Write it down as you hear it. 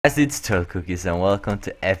Guys, it's Turtle Cookies and welcome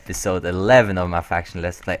to episode 11 of my faction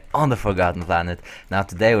Let's Play on the Forgotten Planet. Now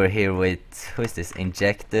today we're here with, who is this,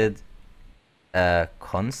 Injected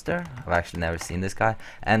Conster? I've actually never seen this guy.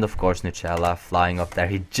 And of course Nucella flying up there.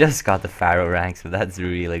 He just got the Pharaoh rank, so that's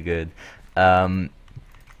really good. And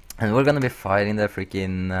we're gonna be fighting the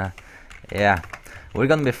freaking, we're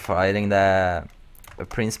gonna be fighting the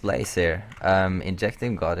Prince Blaze here.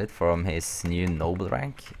 Injective got it from his new noble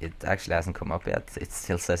rank. It actually hasn't come up yet. It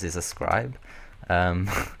still says he's a scribe.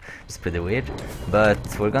 It's pretty weird. But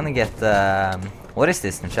we're gonna get what is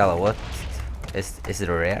this, Nucella? What is it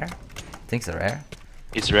a rare? I think it's a rare.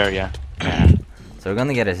 It's rare, yeah. So we're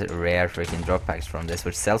gonna get a rare freaking drop packs from this,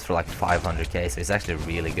 which sells for like 500k, so it's actually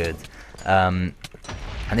really good. And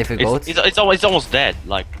if we go, it's almost dead.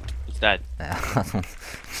 Like it's dead.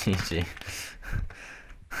 GG.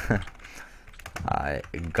 I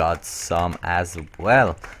got some as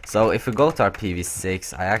well. So if we go to our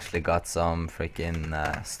PV6, I actually got some freaking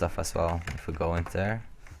stuff as well. If we go in there,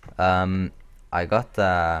 I got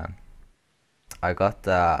the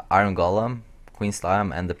Iron Golem, Queen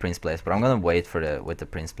Slime, and the Prince Blaze. But I'm gonna wait for the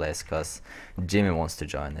Prince Blaze because Jimmy wants to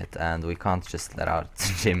join it, and we can't just let out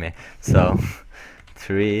Jimmy. So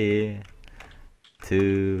 3,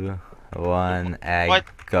 2, 1, egg,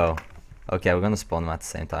 go. Okay, we're gonna spawn them at the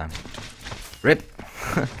same time. RIP!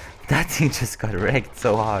 That thing just got wrecked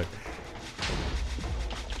so hard.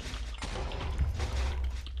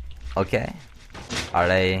 Okay. Are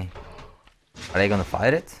they gonna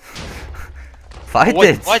fight it? Fight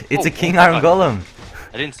it! What? It's a King Iron Golem!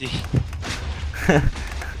 I didn't see.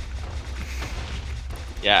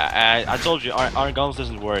 Yeah, I told you, Iron Golems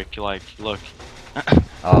doesn't work. Like, look.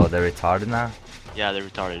 Oh, they're retarded now? Yeah, they're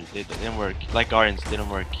retarded. They didn't work. Like Guardians, they don't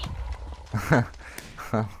work.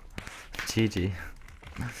 GG.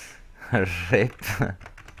 RIP.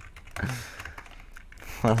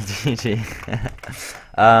 Well, GG.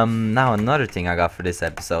 Now another thing I got for this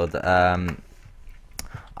episode.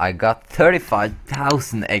 I got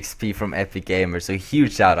 35,000 XP from Epic Gamer, so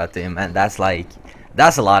huge shout out to him, and that's a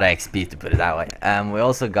lot of XP, to put it that way. We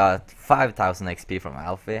also got 5,000 XP from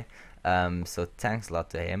Alfie, so thanks a lot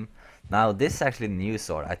to him. Now this is actually a new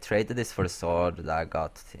sword. I traded this for the sword that I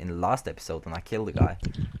got in the last episode when I killed the guy.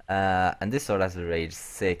 And this sword has a rage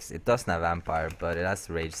 6. It doesn't have vampire, but it has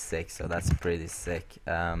rage 6, so that's pretty sick.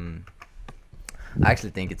 I actually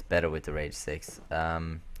think it's better with the rage 6.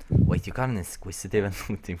 Wait, you got an Inquisitive and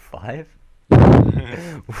looting 5?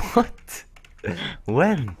 What?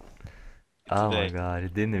 When? Oh my god,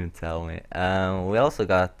 it didn't even tell me. We also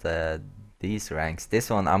got these ranks. This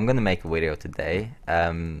one, I'm gonna make a video today.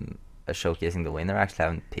 Showcasing the winner. Actually, I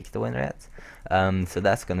haven't picked the winner yet, so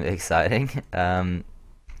that's gonna be exciting. I'm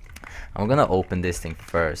gonna open this thing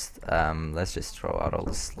first. Let's just throw out all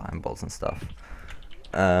the slime balls and stuff.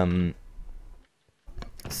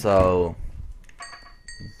 So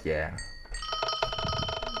yeah.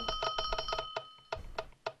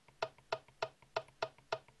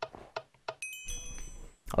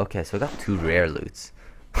 Okay, so we got 2 rare loots.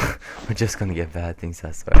 We're just gonna get bad things,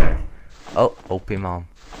 I swear. Oh, OP mom.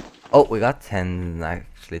 Oh, we got 10,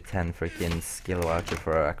 actually 10 freaking skill voucher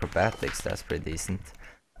for acrobatics. That's pretty decent.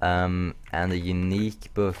 And a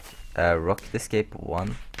unique book, Rocket Escape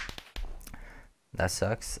 1. That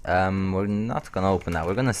sucks. We're not gonna open that.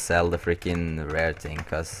 We're gonna sell the freaking rare thing,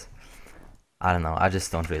 cause I don't know. I just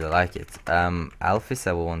don't really like it. Alfie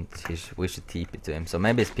said we should TP to him, so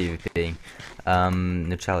maybe it's PvPing.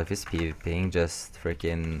 Nucella, if it's PvPing, just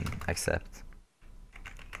freaking accept.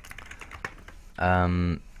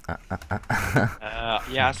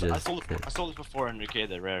 Yeah, I sold it for 400k,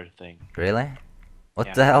 the rare thing. Really? What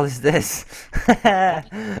Yeah. the hell is this? What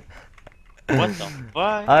the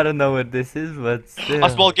fuck? I don't know what this is, but still. A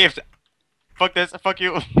small gift. Fuck this. Fuck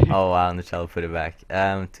you. Oh wow, Nucella, put it back.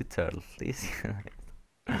 2 turtles, please.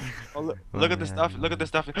 Oh, look at the stuff. Look at the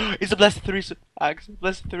stuff. It's a blessed 3 axe.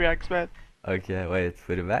 Blessed 3 axe, man. Okay, wait,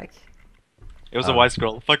 put it back. It was a white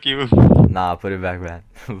scroll. Fuck you. Nah, put it back, man.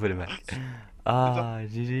 Put it back. Ah,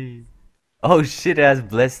 GG. Oh shit, it has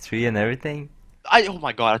blessed 3 and everything. Oh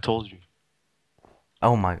my god, I told you.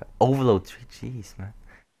 Oh my god, overload 3. Jeez, man.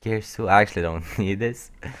 Gears 2. I actually don't need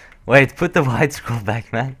this. Wait, put the white scroll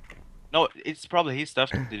back, man. No, it's probably his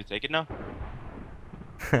stuff. Did you take it now?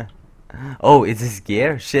 Oh, it's his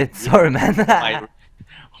gear? Shit, sorry, man.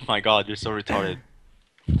 Oh my god, you're so retarded.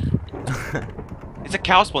 It's a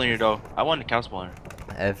cow spawner here, though. I want a cow spawner.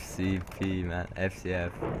 FCP, man.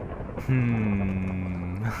 FCF.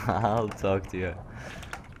 I'll talk to you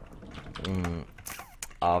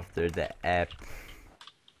after the app.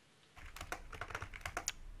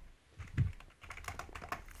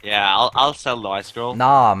 Yeah, I'll sell the white scroll.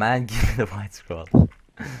 Nah, man, give me the white scroll.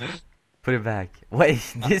 Put it back. Wait,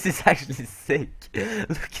 this is actually sick.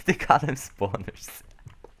 Look at the goddamn spawners.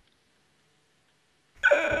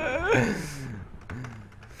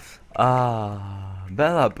 Ah,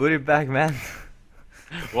 Bella, put it back, man.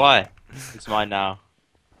 Why? It's mine now.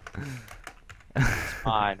 It's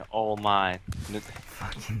mine, all mine.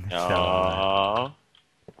 Fucking No.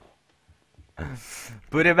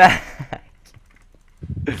 put it back.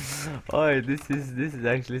 Oh, this is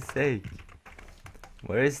actually sick.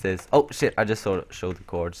 Where is this? Oh shit! I just showed the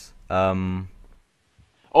chords. Oh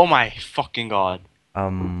my fucking god.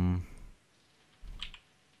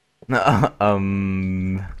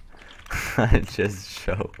 I just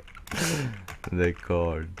show the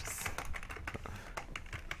chords.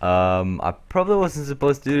 I probably wasn't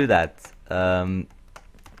supposed to do that.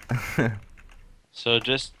 So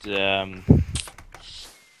just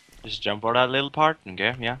jump over that little part,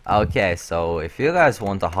 okay? Yeah. Okay, so if you guys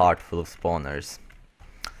want a heart full of spawners,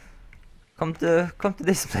 come to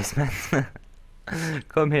this place, man.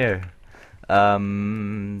 Come here.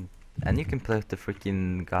 And you can play with the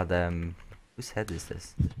freaking goddamn. Whose head is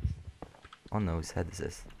this? Oh no, whose head is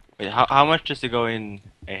this? Wait, how much does it go in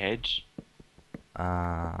a hedge?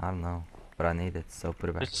 I don't know, but I need it, so put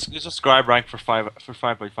it back. It's a scribe rank for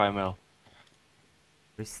 5.5 mil.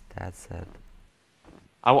 Where's that said?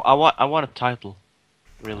 I want a title,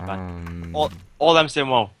 really bad. All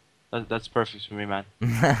MCMO. That's perfect for me, man.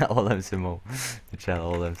 All MCMO. The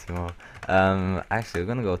channel all MCMO. Actually, we're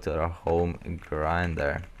gonna go to our home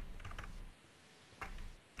grinder.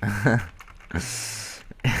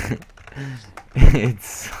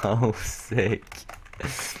 It's so sick.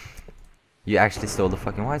 You actually stole the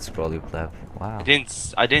fucking white scroll, you pleb. Wow. I didn't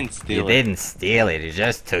steal You it. didn't steal it, you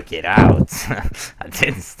just took it out. I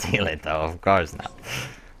didn't steal it though, of course not.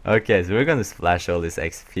 Okay, so we're gonna splash all this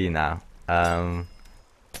XP now. Oh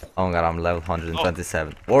my god, I'm level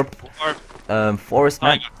 127. Warp. Forest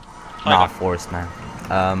man. Nah, forest man.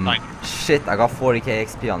 Shit, I got 40k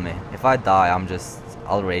XP on me. If I die,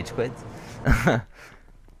 I'll rage quit.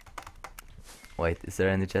 Wait, is there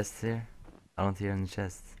any chests here? I don't hear any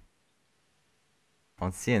chests. I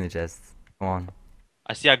don't see any chests. Come on.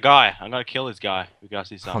 I see a guy. I'm gonna kill this guy. We gotta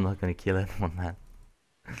see I'm something. not gonna kill anyone, man.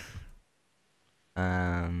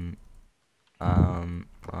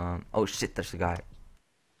 Oh shit, there's a guy.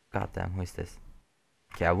 Goddamn, who is this?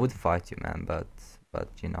 Okay, I would fight you, man, but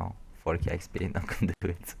you know, 4k XP, not gonna do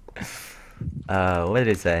it. What did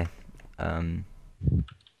it say?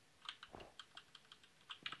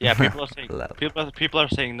 Yeah, people are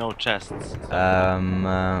saying no chests.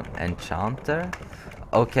 So. Enchanter.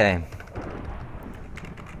 Okay.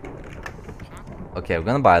 Okay, we're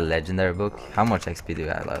gonna buy a legendary book. How much XP do we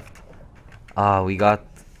have left? We got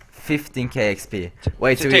 15k XP.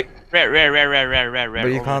 Wait, so rare.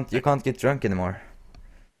 But you can't get drunk anymore.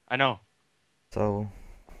 I know. So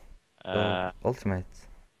ultimate.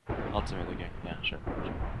 Ultimate, okay. Yeah, sure.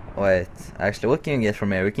 Wait, actually, what can you get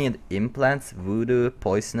from here? We can get implants, voodoo,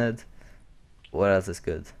 poisoned. What else is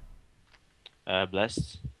good?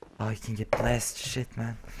 Blessed. Oh, you can get blessed. Shit,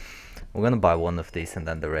 man. We're gonna buy one of these, and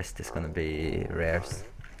then the rest is gonna be rares.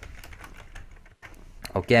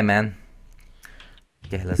 Okay, man.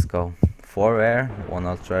 Okay, let's go. 4 rare, 1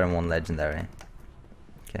 ultra rare, and 1 legendary.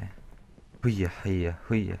 Okay. Huya.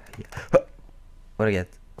 What do I get?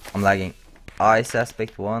 I'm lagging. Ice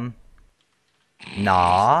aspect 1.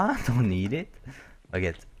 Nah, don't need it. I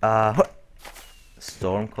get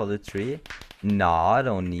storm color 3. Nah, I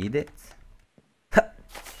don't need it.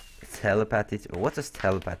 Telepathy. What does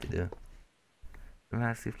telepathy do?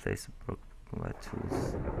 Dramatically place combat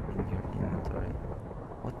tools in your inventory.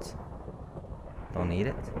 What? Don't need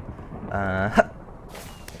it.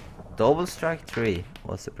 Double strike 3.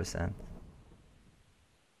 What's the percent?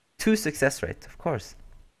 2 success rate, of course.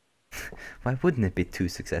 Why wouldn't it be 2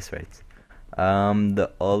 success rates?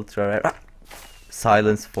 The ultra rare.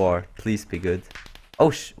 Silence 4. Please be good.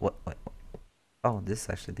 Oh what? Oh, this is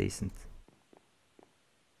actually decent.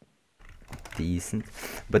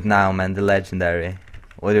 But now, man, the legendary.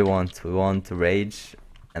 What do we want? We want Rage,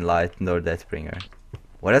 Enlightened, or Deathbringer.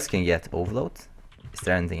 What else can you get? Overload? Is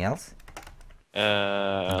there anything else?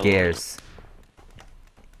 Gears.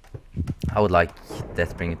 I would like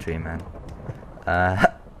Deathbringer 3, man.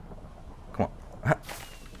 Come on.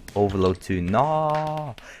 Overload 2.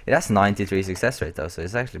 No! It has 93 success rate though, so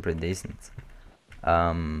it's actually pretty decent. But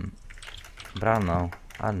I don't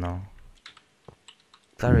know.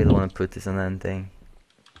 Do I really want to put this on anything?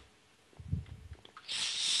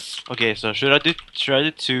 Okay, so should I do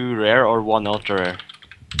 2 rare or 1 ultra rare?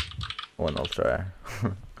 1 ultra rare.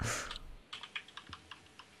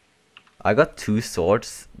 I got 2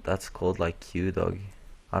 swords. That's called like Q-Dog.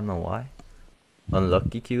 I don't know why.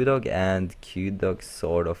 Unlucky Q-Dog and Q-Dog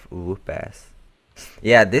Sword of Whoop Ass.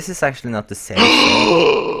 Yeah, this is actually not the same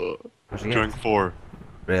sword. What'd you Drink get? 4.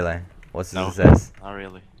 Really? What's No, the success? not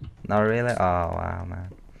really. Not really? Oh, wow,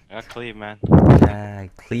 man. I got cleave, man. Yeah,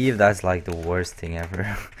 cleave, that's like the worst thing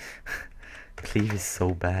ever. Cleave is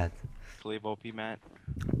so bad. Cleave OP, man.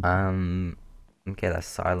 Okay, that's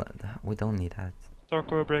silent. We don't need that.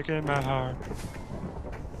 Darko breaking my heart.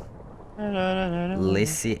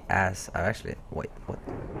 Lissy ass. I actually, wait, what?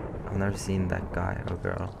 I've never seen that guy or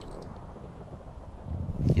girl.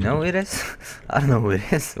 You know who it is? I don't know who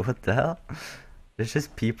it is. What the hell? There's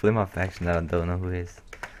just people in my faction that I don't know who it is.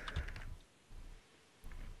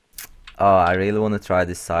 Oh, I really want to try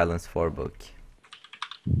this Silence 4 book.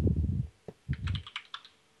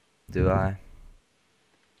 Do I?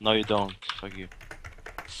 No, you don't. Fuck you.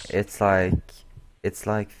 It's like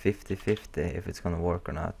 50-50 if it's gonna work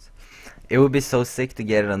or not. It would be so sick to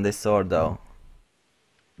get it on this sword though.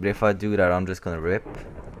 But if I do that, I'm just gonna rip.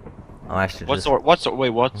 I'm actually What just sword? What sword? Wait,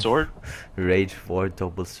 what sword? Rage 4,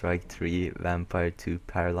 Double Strike 3, Vampire 2,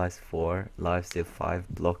 Paralyze 4, Lifesteal 5,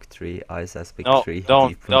 Block 3, Ice Aspect No, 3, don't,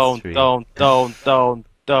 Defense 3. don't.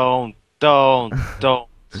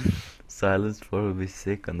 Silence 4 would be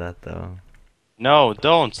sick on that though. No,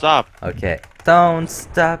 don't stop. Okay. Don't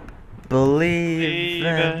stop Believe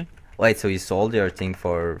believing. it. Wait, so you sold your thing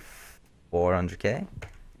for 400k?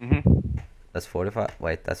 That's 45.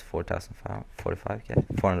 Wait, that's 45k,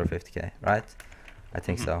 450k, right? I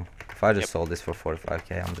think so. If I just sold this for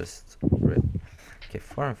 45k, I'm just rip. Okay,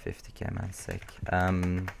 450k, man, sick.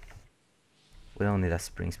 We don't need a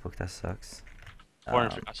Springs book. That sucks.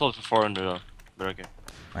 400. I sold it for 400 though, but okay.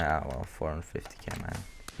 Yeah, well, 450k, man.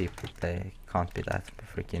 People, they can't be that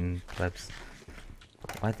freaking plebs.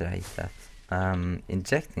 Why did I eat that?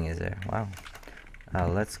 Injecting is there. Wow.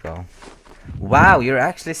 Let's go. Wow, you're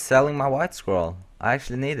actually selling my white scroll. I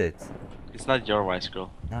actually need it. It's not your white scroll.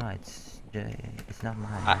 No, it's not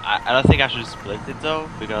mine. I don't think I should split it though,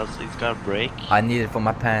 because it's gonna break. I need it for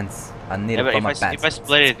my pants. I need it But for my pants. if I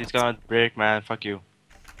split it, it's gonna break, man. Fuck you.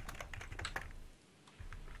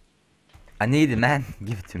 I need it, man.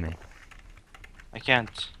 Give it to me. I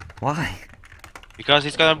can't. Why? Because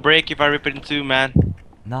it's gonna break if I rip it in two, man.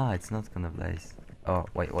 No, it's not gonna blaze. Oh,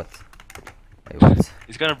 wait, what? Wait, what?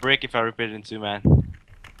 It's gonna break if I rip it in two, man.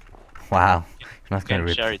 Wow. You're not gonna Can't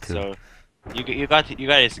rip share it it, too. so you got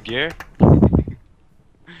his gear,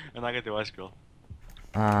 and I got the white scroll.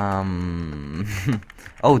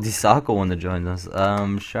 Oh, Disako wanna join us.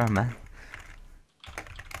 Sure, man.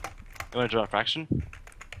 You wanna join a faction?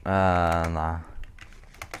 Nah.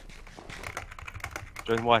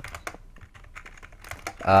 Join what?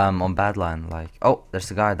 On Badline, like, oh,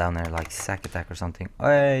 there's a guy down there, like, sack attack or something.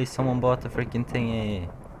 Hey, someone bought the freaking thingy.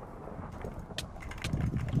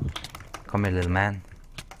 Come here, little man.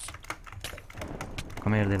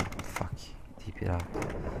 Come here, little, fuck, TP it out.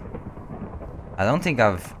 I don't think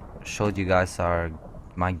I've showed you guys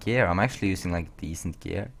my gear. I'm actually using, like, decent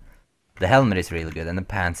gear. The helmet is really good, and the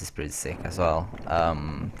pants is pretty sick as well.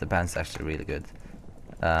 The pants is actually really good.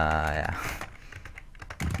 Yeah.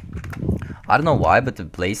 I don't know why, but the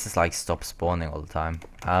blazes like stop spawning all the time.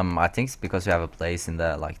 I think it's because we have a blaze in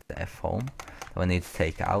the F home that we need to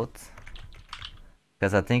take out.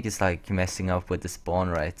 Because I think it's like messing up with the spawn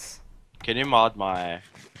rates. Can you mod my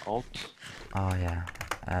ult? Oh yeah,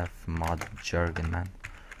 I have mod Jurgen, man.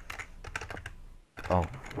 Oh,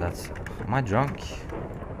 that's. Am I drunk?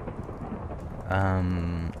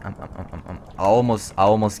 I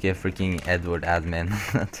almost gave freaking Edward admin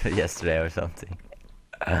yesterday or something.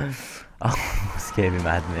 I almost gave him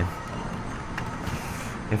admin.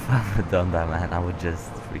 If I would have done that, man, I would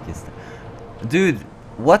just freaking. Dude,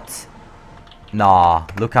 what? Nah,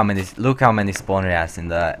 look how many spawners he has in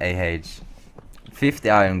the AH. 50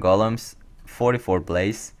 iron golems, 44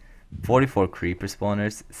 blaze, 44 creeper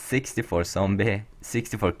spawners, 64 zombie,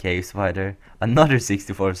 64 cave spider, another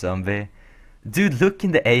 64 zombie. Dude, look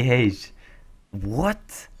in the AH.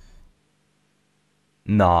 What?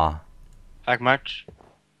 Nah. Hack match?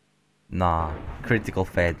 Nah. Critical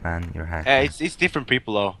fate, man. You're hacked. It's different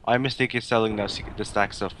people though. I mistake is selling the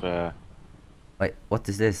stacks of Wait, what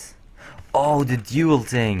is this? Oh, the duel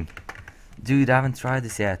thing. Dude, I haven't tried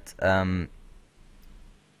this yet.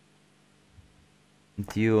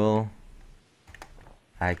 Duel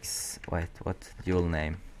X. Wait, what duel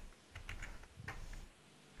name?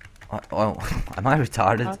 Oh, am I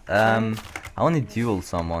retarded? I want to duel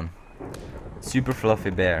someone. Super fluffy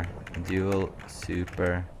bear. Duel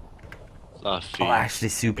super. fluffy. Oh, actually,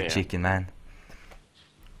 super bear. chicken, man.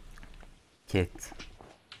 Kit.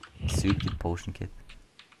 Soup kit, potion kit.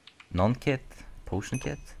 Non-kit, potion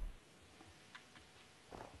kit.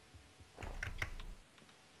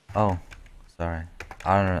 Oh, sorry.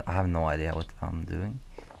 I have no idea what I'm doing.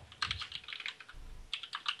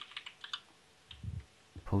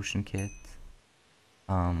 Potion kit.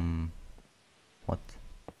 What?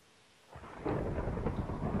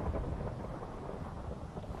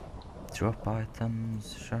 Drop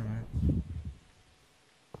items, sure man.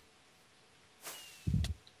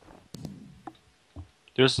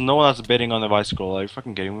 There's no one that's betting on the bicycle. Are you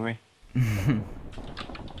fucking kidding me?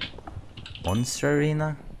 Monster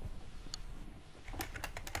arena?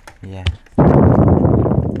 Yeah.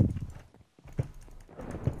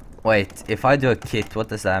 Wait, if I do a kit, what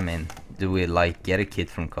does that mean? Do we like get a kit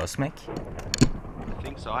from Cosmic? I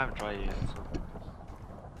think so. I haven't tried it yet. So.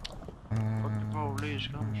 Fuck the police,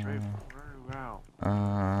 come straight very well.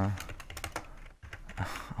 I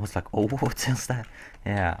was like, oh, what is that?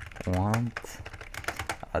 Yeah, want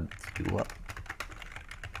a duel.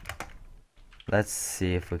 Let's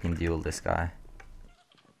see if we can duel this guy.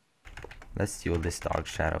 Let's duel this Dark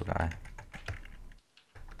Shadow guy.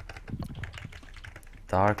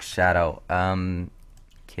 Dark Shadow,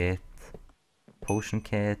 kit, potion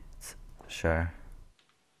kit, sure.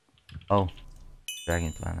 Oh,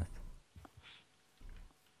 Dragon Planet.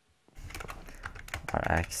 Or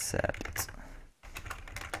accept.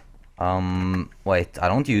 Wait, I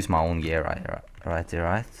don't use my own gear,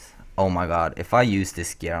 right? Oh my god, if I use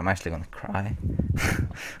this gear, I'm actually gonna cry.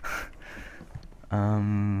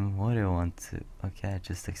 What do I want to? Okay,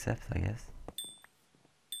 just accept, I guess.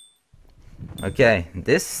 Okay,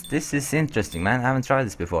 this is interesting, man. I haven't tried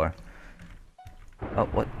this before. Oh,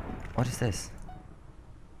 what is this?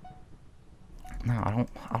 No, I don't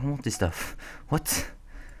want this stuff. What?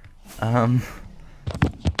 I'll be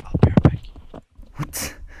right back.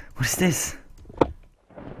 What is this?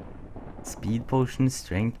 Speed potion,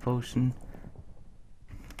 strength potion.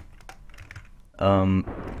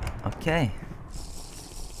 Okay.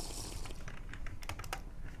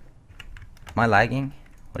 Am I lagging?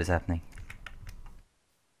 What is happening?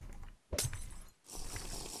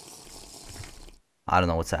 I don't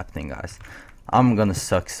know what's happening, guys. I'm gonna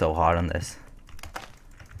suck so hard on this.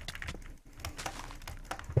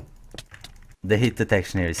 The hit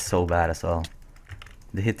detection here is so bad as well.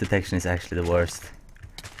 The hit detection is actually the worst.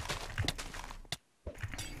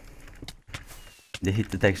 The hit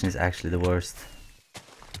detection is actually the worst.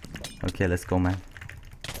 Okay, let's go, man.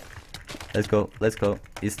 Let's go.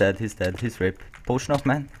 He's dead, he's ripped. Potion up,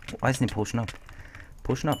 man. Why isn't he potion up?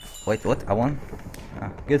 Potion up. Wait, what? I won?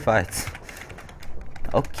 Ah, good fight.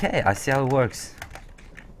 Okay, I see how it works.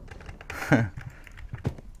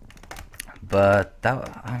 But that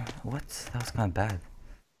what? That was kind of bad.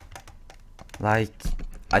 Like,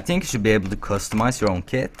 I think you should be able to customize your own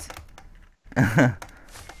kit.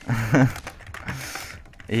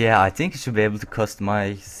 Yeah, I think you should be able to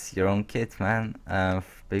customize your own kit, man.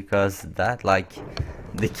 Because that, like,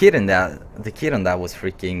 the kit on that was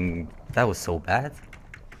freaking. That was so bad.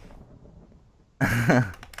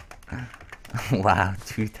 Wow,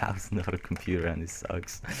 $2,000 computer and it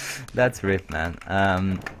sucks. That's rip, man.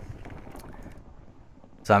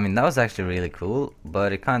 So I mean that was actually really cool,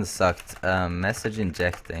 but it kind of sucked. Message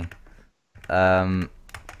injecting.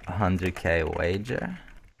 100k wager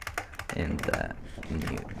in the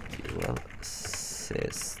new dual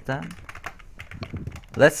system.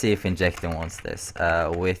 Let's see if injecting wants this.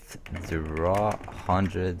 Withdraw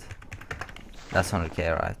 100. That's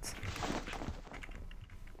 100k, right?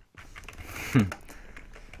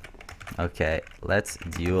 Okay, let's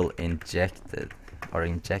dual injected or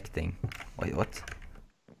injecting. Wait, what?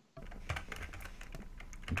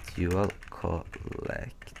 Dual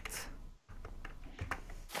collect.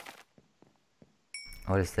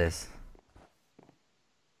 What is this?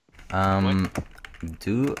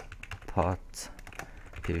 Do pot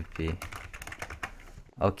PvP.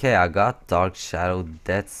 Okay, I got Dark Shadow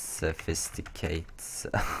Death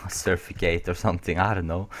Certificate or something. I don't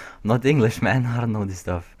know. I'm not English, man. I don't know this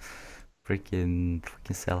stuff. Freaking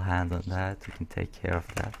sell hand on that. We can take care of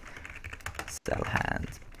that. Sell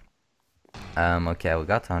hand. Okay, we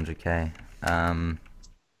got 100k.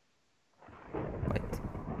 Wait.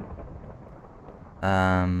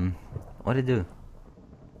 What did it do?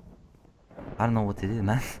 I don't know what it did,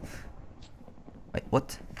 man. Wait,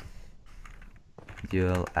 what?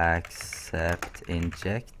 You'll accept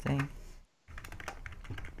injecting.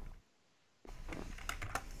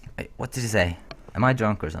 Wait, what did he say? Am I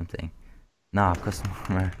drunk or something? Nah,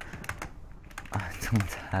 customer. I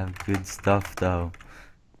don't have good stuff though.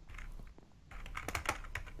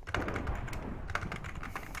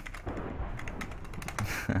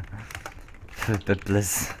 but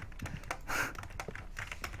bliss.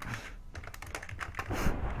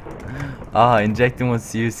 Injecting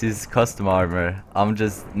wants to use his custom armor. I'm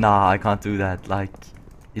just nah, I can't do that. Like,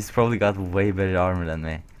 he's probably got way better armor than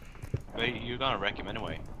me. But you're gonna wreck him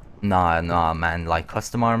anyway. Nah, man. Like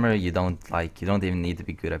custom armor, you don't even need to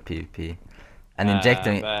be good at PvP. And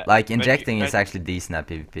injecting is actually decent at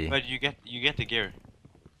PvP. But you get the gear.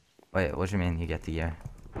 Wait, what do you mean you get the gear?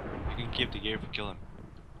 You can keep the gear if you kill him.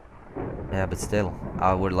 Yeah, but still,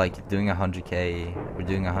 we're like doing 100k. We're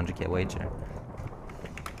doing 100k wager.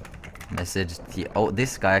 Message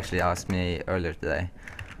this guy actually asked me earlier today.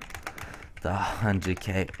 The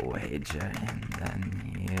 100k wager in the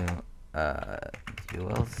new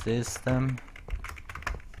dual system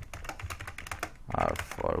are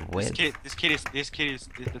for wit. This kid is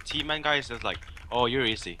the T-man guy says like, oh, you're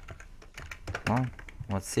easy. Well,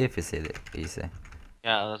 let's see if it's easy.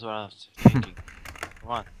 Yeah, that's what I was thinking.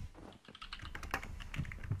 Come on.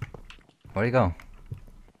 Where you go?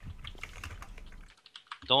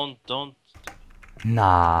 Don't.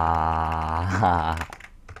 Nah.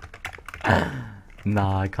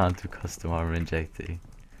 Nah, I can't do custom armor injecting.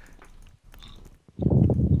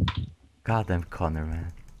 Goddamn Connor,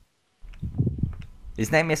 man.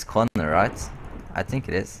 His name is Connor, right? I think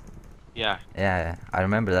it is. Yeah. Yeah, I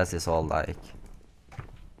remember that's his all like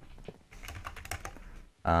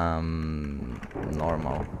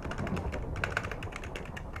normal.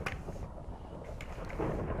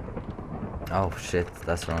 Oh shit,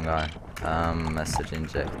 that's the wrong guy. Message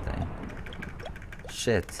injecting.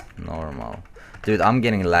 Shit, normal. Dude, I'm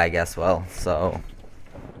getting lag as well, so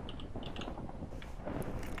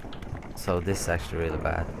this is actually really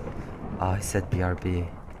bad. Oh, I said BRB.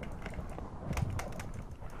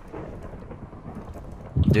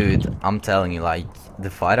 Dude, I'm telling you, like, the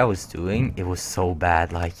fight I was doing, it was so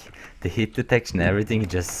bad. Like, the hit detection, everything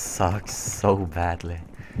just sucks so badly.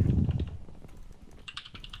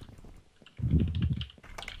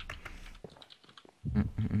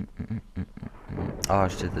 Oh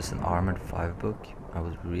shit, there's an Armored 5 book. I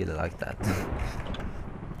would really like that.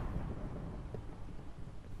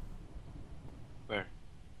 Where?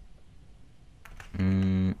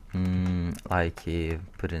 Like he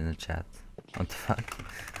put it in the chat. What the fuck?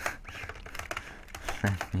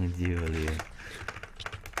 Let me duel you.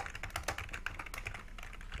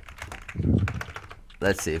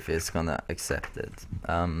 Let's see if it's gonna accept it.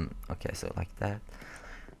 Okay, so like that,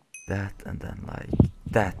 and then like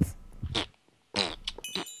that.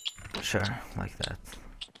 Sure, like that.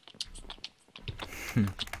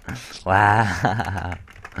 Wow.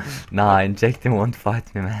 Nah, injecting won't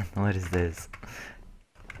fight me, man. What is this?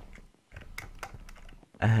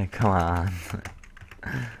 Come on.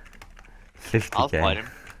 50k. I'll fight him.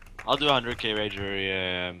 I'll do 100k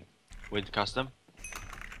wager with custom.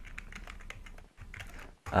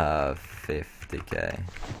 50k.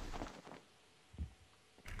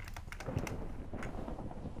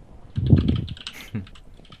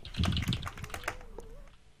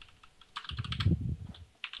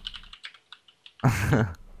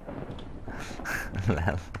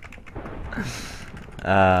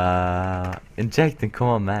 Injecting, come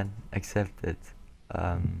on, man, accept it.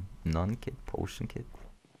 Non-kit, potion kit.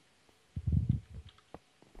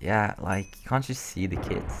 Yeah, like, can't you see the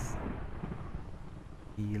kits?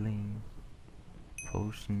 Healing,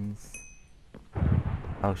 potions.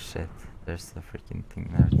 Oh shit, there's a freaking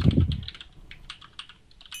thing there.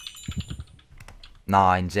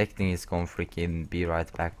 Nah, injecting is gonna freaking be right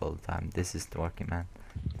back all the time. This isn't working, man.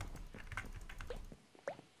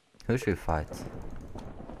 Who should we fight?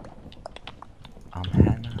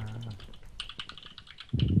 Hannah.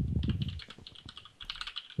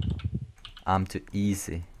 I'm too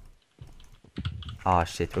easy. Oh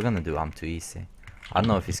shit, we're gonna do I'm too easy. I don't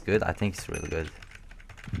know if it's good. I think it's really good.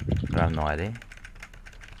 But I have no idea.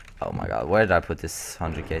 Oh my god, where did I put this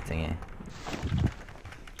 100k thingy?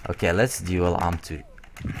 Okay, let's duel I'm too.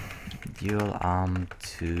 Duel I'm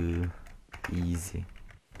too easy.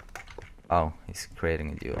 Oh, he's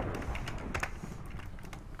creating a duel.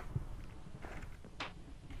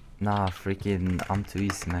 Nah, freaking I'm too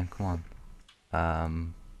easy, man. Come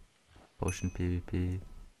on. Potion PvP.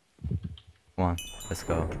 Come on, let's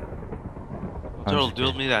go.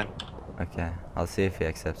 Duel me then. Okay, I'll see if he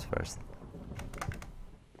accepts first.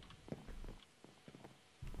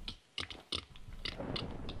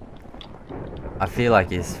 I feel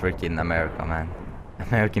like it's freaking America, man.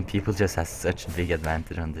 American people just have such a big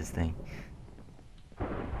advantage on this thing.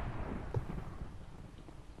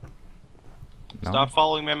 No? Stop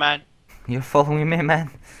following me, man. You're following me, man.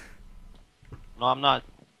 No, I'm not.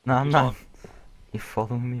 No, I'm not. You're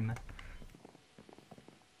following me, man.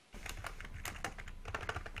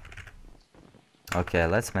 Okay,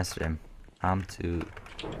 let's message him. I'm too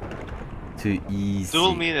easy.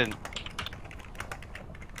 Duel me then.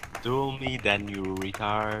 Duel me then, you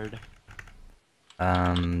retard.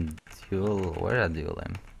 Duel. Where did I duel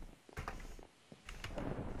him?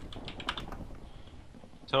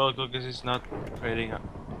 So Cookies is not creating a.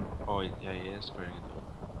 Oh yeah, he is creating a duel.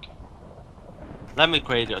 Okay. Let me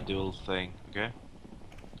create a duel thing, okay?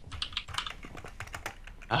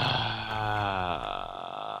 Oh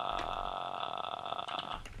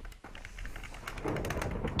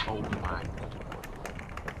my.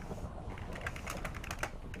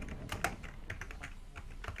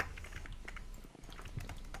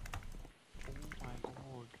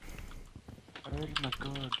 Oh my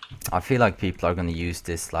god. I feel like people are gonna use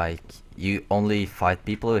this like you only fight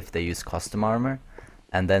people if they use custom armor,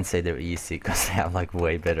 and then say they're easy because they have like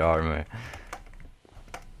way better armor.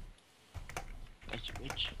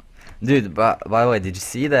 Dude, but by the way, did you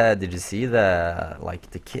see the like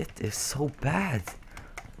the kit is so bad.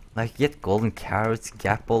 Like you get golden carrots,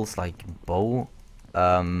 gapples, like bow.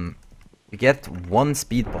 You get 1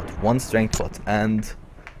 speed pot, 1 strength pot, and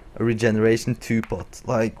a regeneration 2 pot.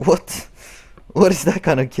 Like what? What is that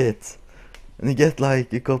kind of kit? And you get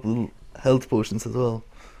like a couple health potions as well.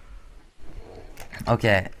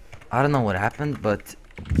 Okay, I don't know what happened, but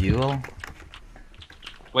duel.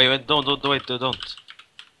 Wait, don't.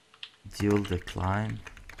 Duel decline.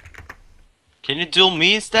 Can you duel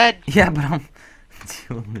me instead? Yeah, but I'm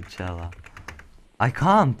duel Nutella. I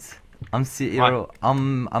can't. I'm zero.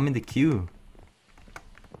 I'm in the queue.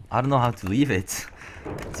 I don't know how to leave it.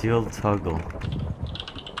 Duel toggle.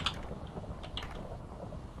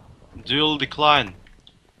 Duel decline.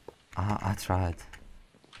 I tried.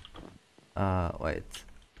 Wait.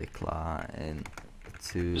 Decline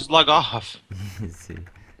to Just log off. easy.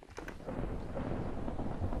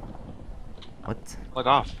 What? Log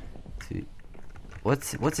off. Too.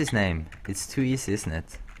 What's his name? It's too easy, isn't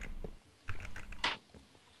it?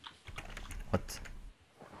 What?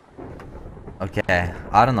 Okay,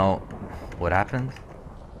 I don't know what happened.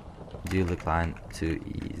 Duel decline too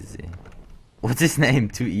easy. What's his name?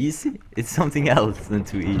 Too easy? It's something else than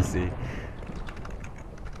too easy.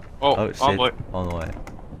 Oh shit! boy. On the way.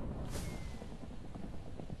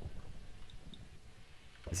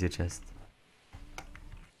 Is your chest?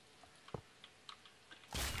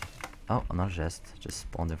 Oh, another chest just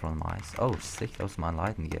spawned in front of my eyes. Oh, sick! That was my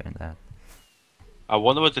lighting gear in that. I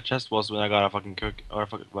wonder what the chest was when I got a fucking cookie, or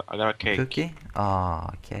I got a cake. Cookie?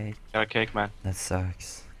 Ah, cake. Got a cake, man. That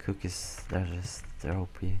sucks. Cookies, they're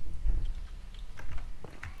OP.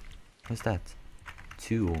 What's that?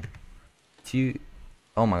 Two.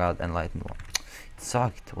 Oh my god, enlightened one. It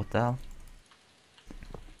sucked. What the hell?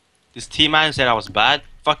 This T-man said I was bad.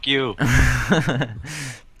 Fuck you.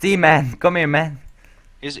 T-man, come here, man.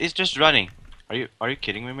 He's just running. Are you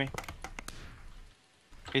kidding me?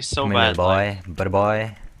 He's so Come bad. here, boy. But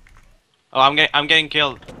boy. Oh, I'm getting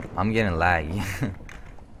killed. I'm getting lag.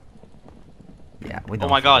 Yeah, we don't Oh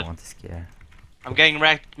my god. want to scare. I'm getting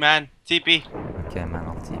wrecked, man. TP. Okay, man,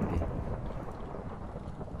 I'll TP.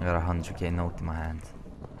 I got a 100k note in my hand.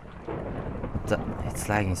 It's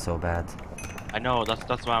lagging so bad. I know.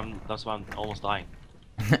 That's why I'm almost dying.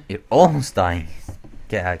 You're almost dying.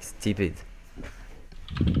 Okay, Axe, TP'd.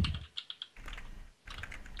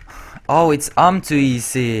 Oh, it's too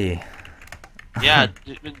easy. Yeah,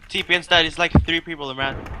 TP instead. It's like 3 people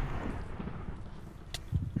around.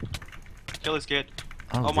 Kill this kid.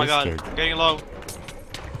 Oh my this god, kid. I'm getting low.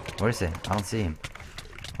 Where is he? I don't see him.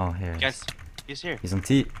 Oh, here. Guys, he's here. He's on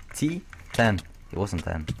T10. He wasn't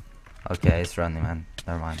 10. Okay, he's running, man.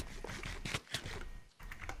 Never mind.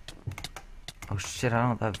 Oh shit, I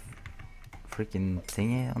don't have freaking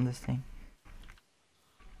thingy on this thing.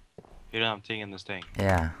 You don't have thing in this thing.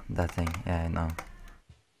 Yeah, that thing. Yeah, I know.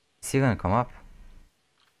 Is he gonna come up?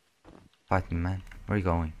 Fight me, man. Where are you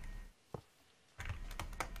going?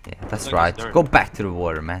 Yeah, that's Look, right. it's dirt. Go back to the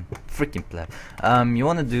water, man. Freaking pleb. You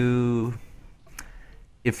wanna do...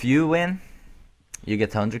 If you win, you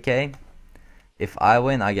get 100k. If I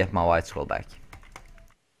win, I get my white scroll back.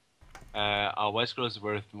 Our white scroll is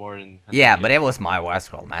worth more than... Yeah, but it was my white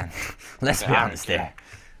scroll, man. Let's be I don't honest care. there.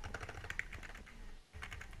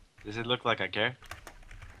 Does it look like I care?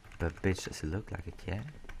 But bitch, does it look like a care?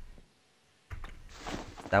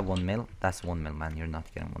 That 1 mil? That's 1 mil, man. You're not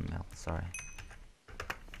getting 1 mil. Sorry.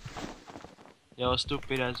 Yo,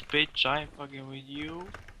 stupid ass bitch, I ain't fucking with you.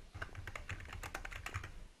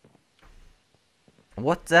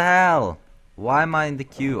 What the hell? Why am I in the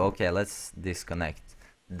queue? Okay, let's disconnect.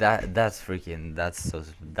 That's freaking... That's so...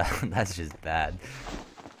 that's just bad.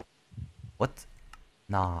 What?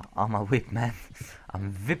 Nah, I'm a whip, man. I'm a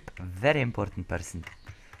whip, very important person.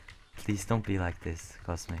 Please don't be like this,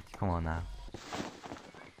 Cosmic. Come on now.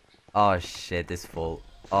 Oh shit, it's full.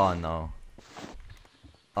 Oh no.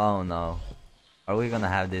 Oh no. Are we gonna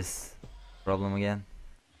have this problem again?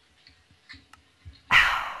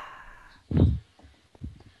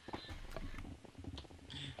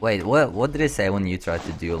 Wait, what did it say when you tried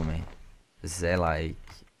to duel me? Does it say like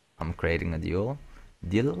I'm creating a duel?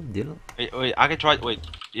 Duel? Wait, I can try. Wait.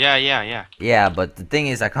 Yeah. Yeah, but the thing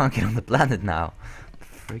is I can't get on the planet now.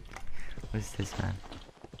 Freak. What is this, man?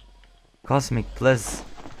 Cosmic Plus.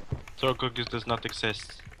 Throw cookies does not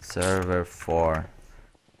exist. Server 4.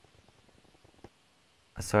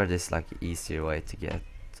 I swear this is like an easier way to get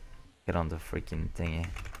on the freaking thingy.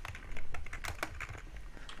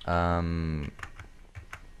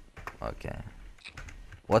 Okay.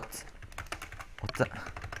 What the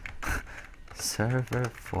server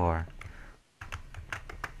 4.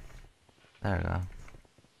 There we go.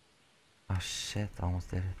 Oh shit, I almost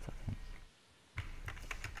did it, I think.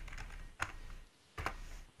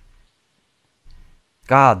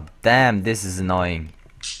 God damn, this is annoying.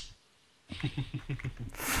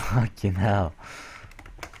 Fucking hell.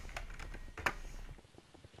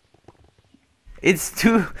 It's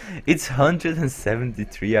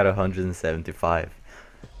 173 out of 175.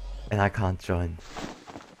 And I can't join.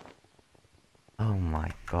 Oh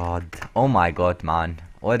my god. Oh my god, man.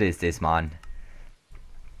 What is this, man?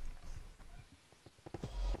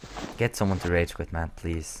 Get someone to rage quit, man,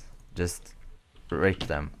 please. Just rape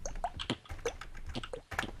them.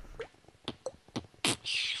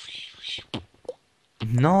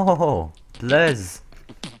 No, please.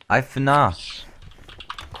 FNA.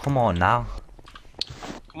 Come on now.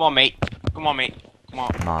 Come on, mate. Come on, mate. Come on.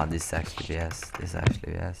 Nah, this is actually yes. This is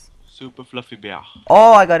actually yes. Super fluffy bear.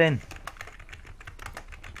 Oh, I got in.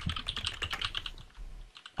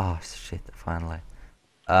 Oh shit! Finally.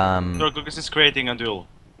 Throw cookies is creating a duel.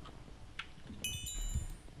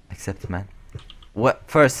 Accept, man. What?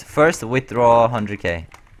 First withdraw 100k.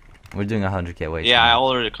 We're doing 100k. Wait. Yeah, I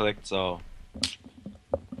already clicked, so.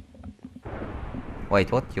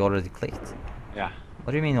 Wait, what? You already clicked? Yeah.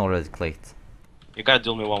 What do you mean already clicked? You gotta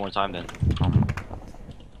duel me one more time then. Oh my god.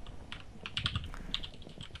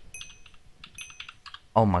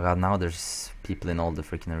 Oh my god, now there's people in all the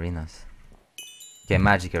freaking arenas. Okay,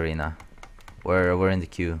 Magic Arena. We're in the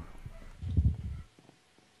queue.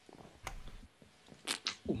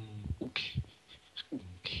 Okay.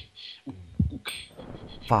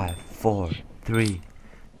 5, 4, 3,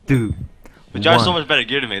 2, But you have so 1. much better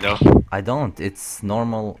gear than me, though. I don't. It's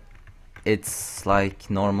normal. It's like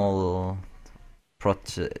normal Prot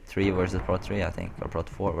 3 versus Prot 3, I think, or Prot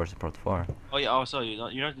 4 versus Prot 4. Oh yeah. Oh, so you're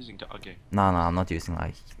not using. Okay. No, I'm not using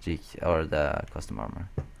like G or the custom armor.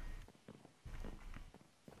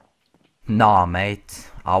 Nah,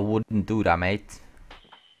 mate. I wouldn't do that, mate.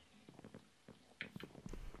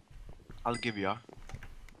 I'll give you.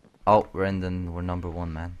 Oh, we're number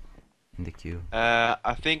 1, man, in the queue.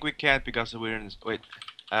 I think we can't because we're in. Wait.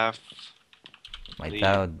 Wait,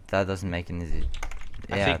 that doesn't make any.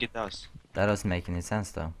 Yeah, I think it does. That doesn't make any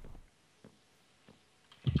sense, though.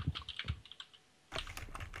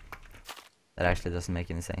 That actually doesn't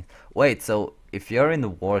make any sense. Wait, so if you're in the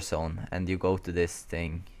war zone and you go to this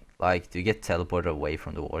thing, like, do you get teleported away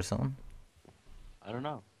from the war zone? I don't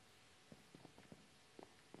know.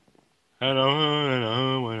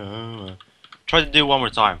 Hello. Try to do one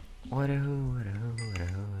more time.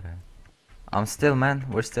 I'm still, man.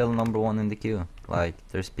 We're still number 1 in the queue. Like,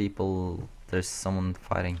 there's someone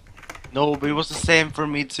fighting. No, but it was the same for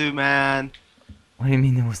me too, man. What do you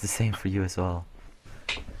mean it was the same for you as well?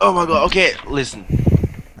 Oh my god. Okay, listen.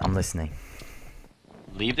 I'm listening.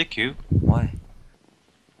 Leave the queue Why?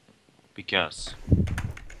 because.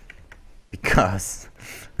 Because.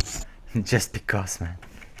 Just because, man.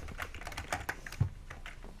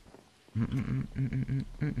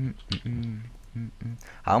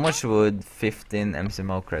 How much would 15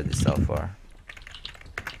 MCMO credits sell for?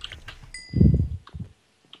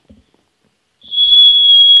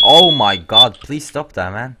 Oh my god, please stop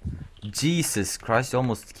that, man. Jesus Christ, you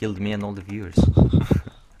almost killed me and all the viewers.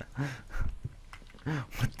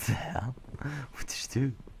 What the hell? What did you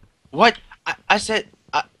do? What? I said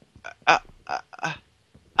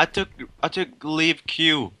I took leave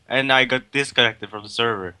queue and I got disconnected from the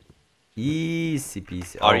server. Easy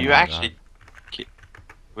peasy. Are Oh you my actually?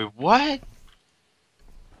 Wait, what?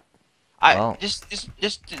 Well, just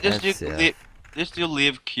let's see. do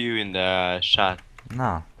leave queue in the chat. God.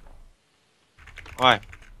 No. Why?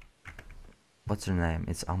 What's her name?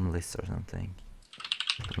 It's Amlis or something.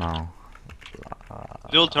 No.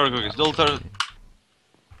 Dual turtle cookies. Dual turtle.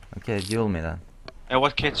 Okay, duel me then. Hey,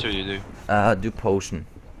 what kit should you do? Do potion.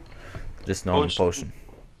 Just normal potion.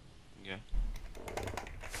 Yeah.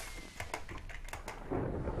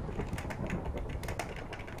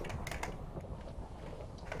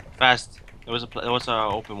 Fast. There was a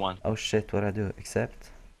open one. Oh shit, what I do?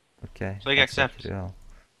 Accept? Okay. Click accept. Real.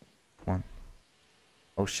 One.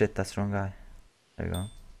 Oh shit, that's the wrong guy. There you go.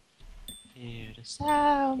 Hear the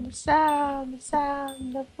sound, the sound, the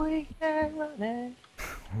sound of weekend running.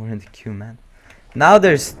 We're in the queue, man. Now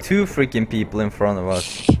there's 2 freaking people in front of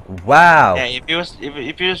us. Wow. Yeah, if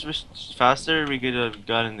it was faster, we could have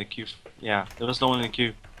got in the queue. Yeah, there was no one in the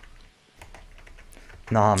queue.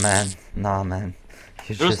 Nah, man. Nah, man.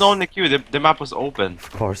 There was no one in the queue. The map was open.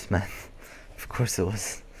 Of course, man. Of course it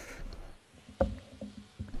was.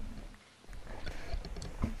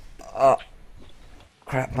 Oh.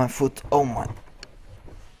 Crap, my foot. Oh my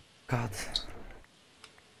god.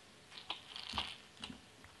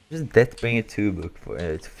 Just Deathbringer 2 book for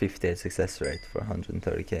 58 success rate for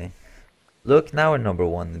 130k. Look, now we're number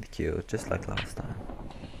 1 in the queue, just like last time.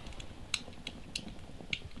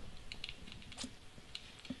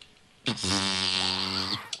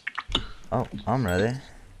 Oh, I'm ready.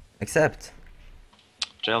 Accept.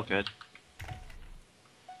 Jail kid.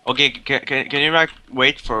 Okay, can you like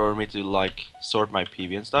wait for me to like sort my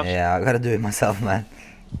PV and stuff? Yeah, I gotta do it myself, man.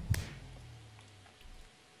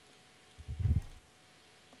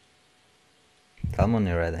 Tell me when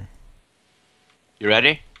you're ready. You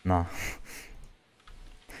ready? No.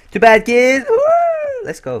 Too bad, kid! Woo!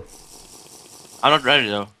 Let's go. I'm not ready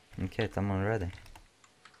though. Okay, tell me when you're ready.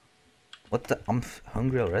 What the? I'm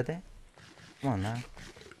hungry already? Come on now.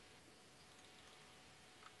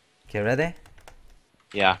 Okay, ready?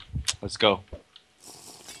 Yeah, let's go.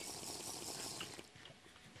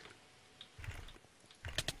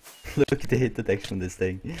 Look at the hit detection on this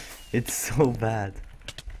thing. It's so bad.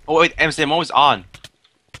 Oh wait, MCMO is on.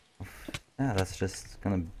 Yeah, that's just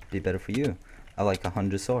gonna be better for you. I have like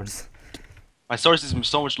 100 swords. My source is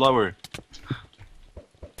so much lower.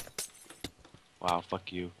 Wow,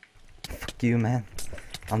 fuck you. Fuck you, man.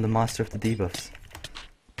 I'm the master of the debuffs.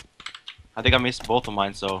 I think I missed both of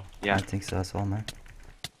mine, so yeah. I think so as well, man.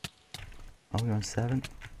 Oh, you're on 7.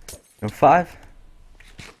 You're on 5?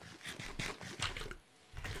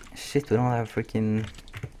 Shit, we don't have freaking...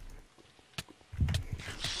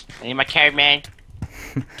 I need my carry, man.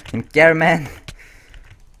 Gary, man.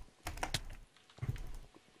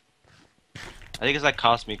 I think it's like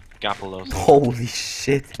Cosmic Gapple though. So. Holy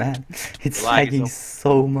shit, man. It's lagging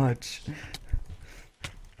so much.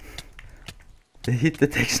 The hit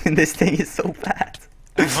detection in this thing is so bad.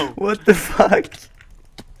 What the fuck?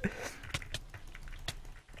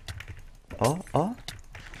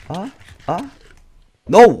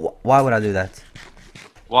 No! Why would I do that?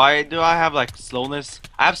 Why do I have like slowness?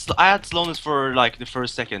 I had slowness for like the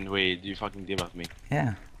first second. Wait, you fucking debuffed me.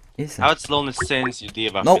 Yeah, easy. I had slowness since you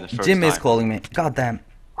debuffed No, me the first Jim time. is calling me. God damn.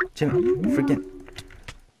 Jim, freaking.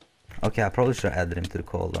 Okay, I probably should have added him to the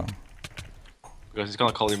call though. Because he's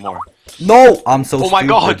gonna call you more. No! I'm so stupid. Oh my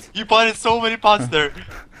god! You planted so many pots there!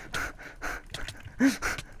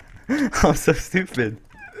 I'm so stupid.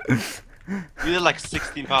 You did like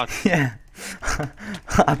 16 pots. Yeah.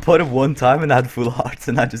 I put it one time and I had full hearts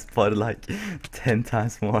and I just put it like 10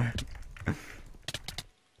 times more.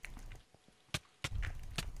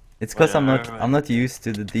 It's because I'm not used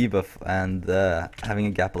to the debuff and having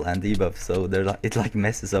a gapple and debuff, so it like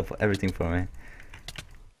messes up everything for me.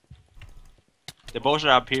 The bows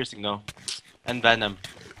are piercing though. And venom.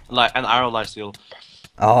 Like an arrow life steal.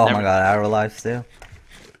 Oh my god, arrow life steal.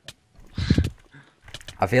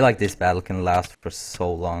 I feel like this battle can last for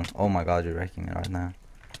so long. Oh my god, you're wrecking me right now.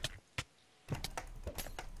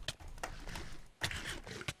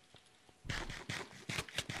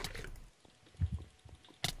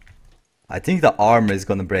 I think the armor is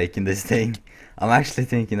gonna break in this thing. I'm actually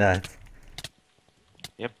thinking that.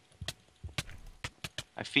 Yep.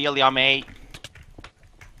 I feel ya, mate.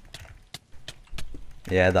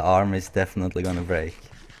 Yeah, the armor is definitely gonna break.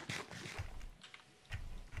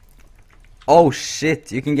 Oh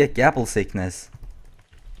shit, you can get gapple sickness.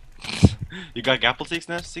 You got gapple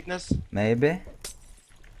sickness? Maybe.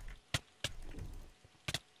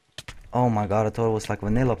 Oh my god, I thought it was like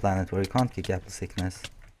Vanilla Planet where you can't get gapple sickness.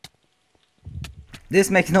 This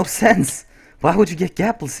makes no sense. Why would you get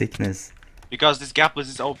gapple sickness? Because this gapple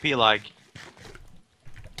is OP, like.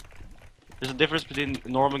 There's a difference between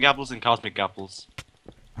normal gapples and cosmic gapples.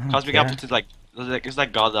 Cosmic apples is like it's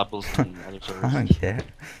like god apples and other servers. I don't care.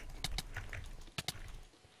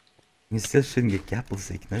 You still shouldn't get gapple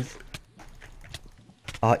sickness.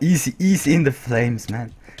 Oh, easy in the flames,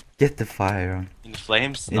 man. Get the fire on. In the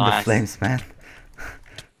flames? In Nice. the flames, man.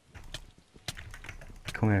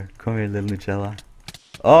 Come here, little Nutella.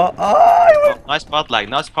 Oh, Oh, nice spot lag,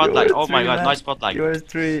 nice spot lag. Oh my god, man. nice spot lag. You're a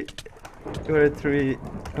 3. You're a 3.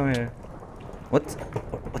 Come here. What?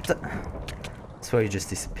 What the? I swear you just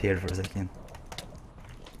disappeared for a second.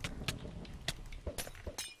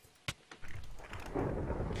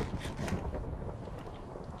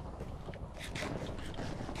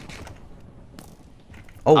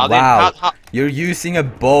 Oh wow! You're using a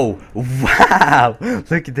bow. Wow!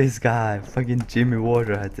 Look at this guy, fucking Jimmy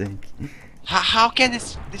Water, I think. How can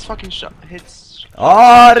this fucking shot hits?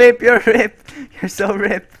 Oh, rip! You're rip! You're so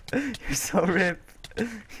rip! You're so rip!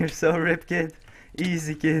 You're so rip, kid.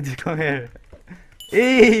 Easy, kid. Come here.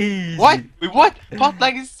 Easy. What? Wait, what? Pot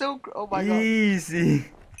lag is so. Oh my god. Easy.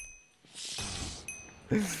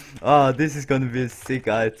 Oh, this is gonna be a sick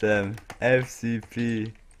item.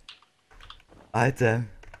 FCP. Item.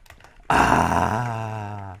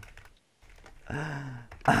 Ah.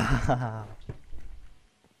 Ah.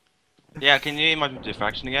 Yeah, can you invite me to the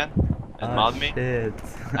faction again? And mod me? Shit.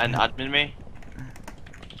 And admin me?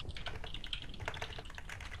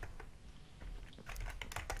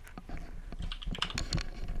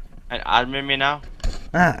 And admin me now?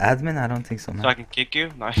 Ah, admin? I don't think so, man. So I can kick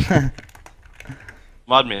you? Nice.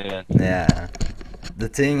 Mod me then. Yeah. The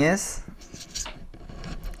thing is,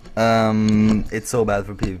 it's so bad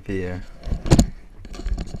for PvP here.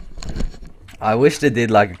 I wish they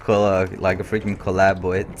did like a freaking collab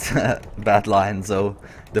with Badline, so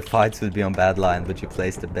the fights would be on Badline, but you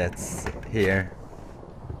place the bets here.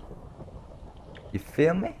 You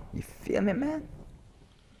feel me? You feel me, man?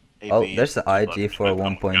 Oh, there's the IG for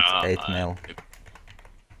 1.8 mil.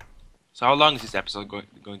 So how long is this episode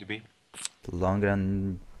going to be? Longer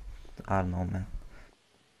than... I don't know, man.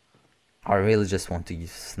 I really just want to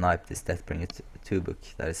snipe this Deathbringer 2 book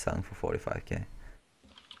that is selling for 45k.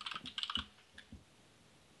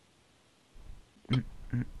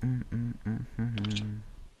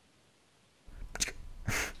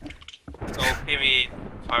 So pay me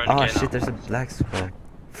 500k Oh now. shit, there's a black scroll.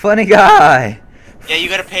 Funny guy! Yeah, you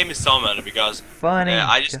gotta pay me some money because Funny.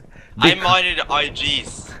 I mined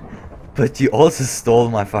IGs. But you also stole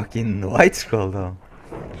my fucking white scroll though.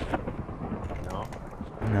 No.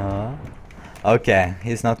 No. Okay,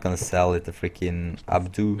 he's not gonna sell it to freaking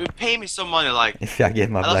Abdu. You pay me some money, like If I get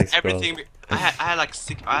my I black lost scroll. everything. I had like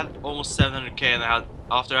I had almost 700k, and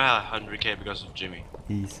after I had 100k because of Jimmy.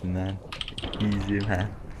 Easy, man. Easy,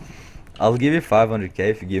 man. I'll give you 500k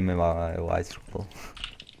if you give me my white scroll.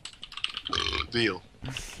 Deal.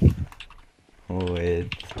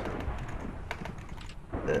 Wait.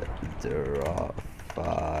 Draw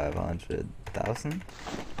 500,000.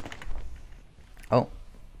 Oh.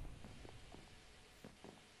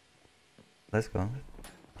 Let's go.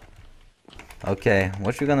 Okay,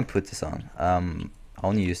 what you gonna put this on? I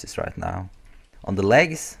only use this right now. On the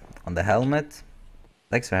legs, on the helmet.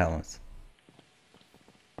 Legs or helmets?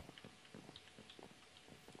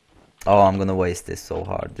 Oh, I'm gonna waste this so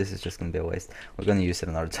hard. This is just gonna be a waste. We're gonna use it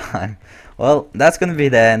another time. Well, that's gonna be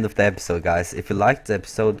the end of the episode, guys. If you liked the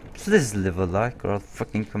episode, please leave a like or I'll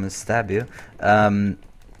fucking come and stab you. Other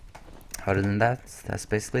than that, that's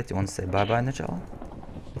basically it. You want to say bye-bye, Najala?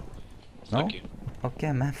 No? Fuck you.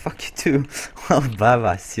 Okay, man. Fuck you too. Well,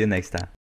 bye-bye. See you next time.